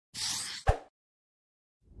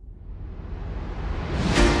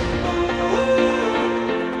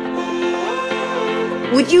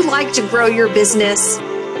Would you like to grow your business?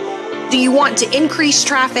 Do you want to increase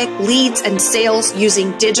traffic, leads, and sales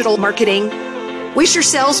using digital marketing? Wish your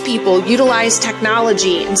salespeople utilize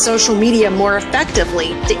technology and social media more effectively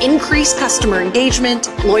to increase customer engagement,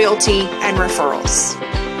 loyalty, and referrals?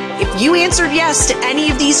 If you answered yes to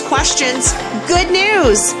any of these questions, good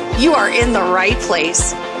news! You are in the right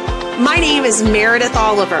place. My name is Meredith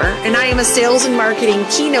Oliver, and I am a sales and marketing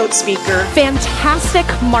keynote speaker. Fantastic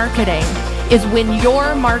marketing is when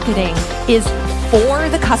your marketing is for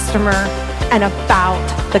the customer and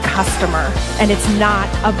about the customer, and it's not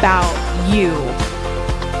about you.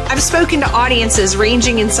 I've spoken to audiences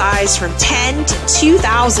ranging in size from 10 to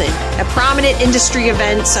 2,000 at prominent industry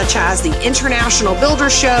events such as the International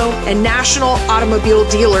Builders Show and National Automobile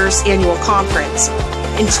Dealers Annual Conference.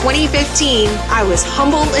 In 2015, I was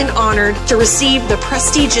humbled and honored to receive the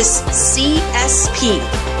prestigious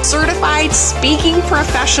CSP, Certified Speaking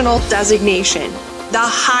Professional designation, the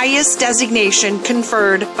highest designation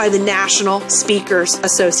conferred by the National Speakers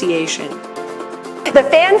Association. The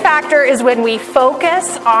fan factor is when we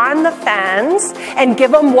focus on the fans and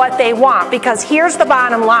give them what they want, because here's the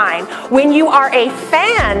bottom line. When you are a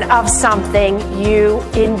fan of something, you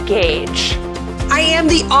engage. I am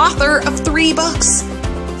the author of 3 books: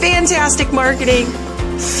 Fantastic Marketing,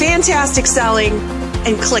 Fantastic Selling,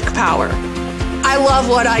 and Click Power. I love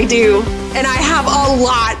what I do, and I have a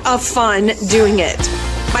lot of fun doing it.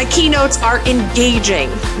 My keynotes are engaging,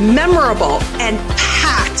 memorable, and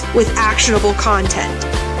packed with actionable content.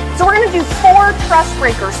 So we're going to do 4 trust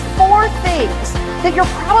breakers, 4 things that you're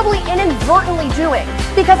probably inadvertently doing,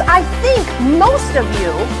 because I think most of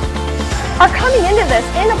you are coming into this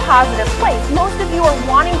in a positive place. Most of you are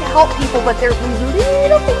wanting to help people, but there's these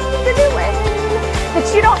little things that you're doing that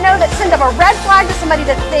you don't know that send up a red flag to somebody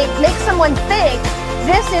that makes someone think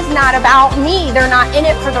this is not about me. They're not in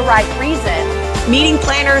it for the right reason. Meeting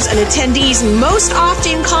planners and attendees most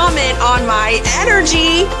often comment on my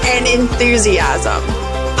energy and enthusiasm.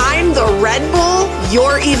 I'm the Red Bull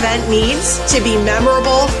your event needs to be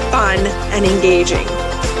memorable, fun, and engaging.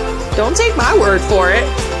 Don't take my word for it.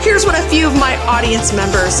 Here's what a few of my audience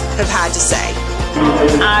members have had to say.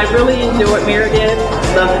 I really enjoyed Meredith.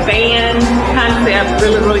 The fan concept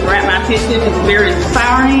really grabbed my attention. It's very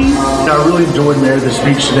inspiring. I really enjoyed Meredith's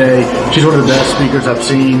speech today. She's one of the best speakers I've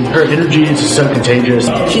seen. Her energy is just so contagious.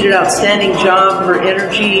 She did an outstanding job. Her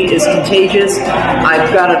energy is contagious.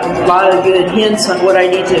 I've got a lot of good hints on what I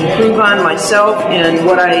need to improve on myself and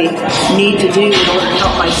what I need to do in order to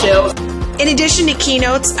help my sales. In addition to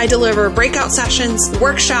keynotes, I deliver breakout sessions,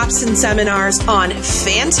 workshops, and seminars on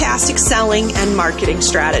fantastic selling and marketing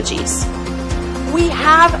strategies. We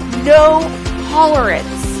have no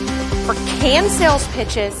tolerance for canned sales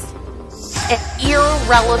pitches and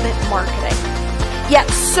irrelevant marketing. Yet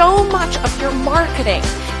so much of your marketing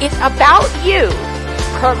is about you,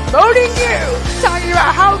 promoting you, talking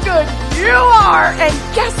about how good you are, and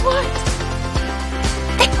guess what?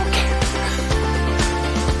 They don't care.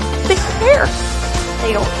 They don't care.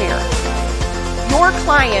 They don't care. Your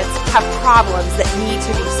clients have problems that need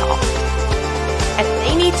to be solved. And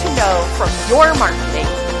they need to know from your marketing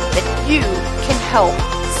that you can help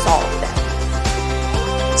solve them.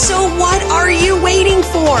 So what are you waiting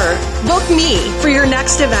for? Book me for your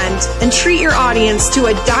next event and treat your audience to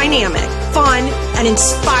a dynamic, fun, and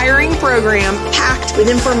inspiring program packed with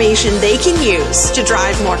information they can use to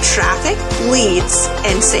drive more traffic, leads,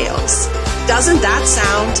 and sales. Doesn't that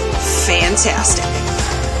sound fantastic?